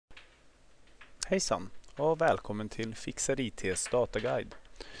Hejsan och välkommen till Fixar IT:s dataguide.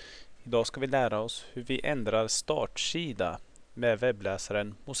 Idag ska vi lära oss hur vi ändrar startsida med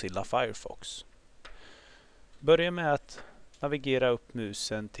webbläsaren Mozilla Firefox. Börja med att navigera upp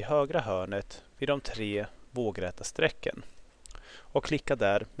musen till högra hörnet vid de 3 vågräta strecken och klicka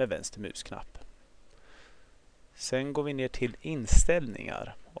där med vänster musknapp. Sen går vi ner till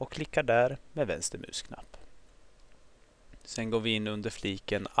inställningar och klickar där med vänster musknapp. Sen går vi in under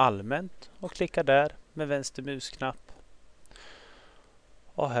fliken allmänt och klickar där med vänster musknapp.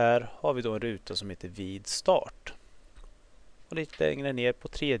 Och här har vi då en ruta som heter vid start. Och lite längre ner på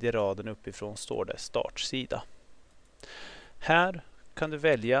 3:e raden uppifrån står det startsida. Här kan du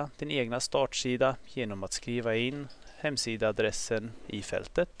välja din egna startsida genom att skriva in hemsidaadressen i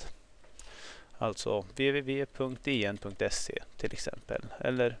fältet. Alltså www.en.se till exempel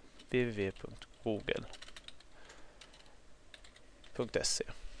eller www.google.se.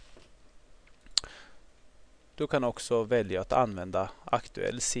 Du kan också välja att använda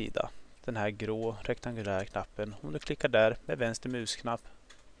aktuell sida. Den här grå rektangulära knappen. Om du klickar där med vänster musknapp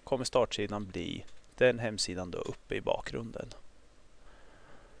kommer startsidan bli den hemsidan då uppe i bakgrunden.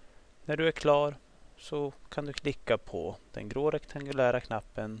 När du är klar så kan du klicka på den grå rektangulära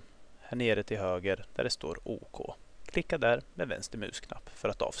knappen här nere till höger där det står OK. Klicka där med vänster musknapp för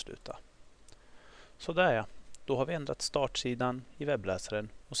att avsluta. Så där ja, då har vi ändrat startsidan i webbläsaren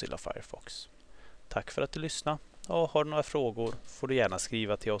Mozilla Firefox. Tack för att du lyssnade och har du några frågor får du gärna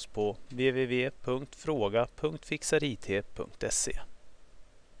skriva till oss på www.fråga.fixarit.se.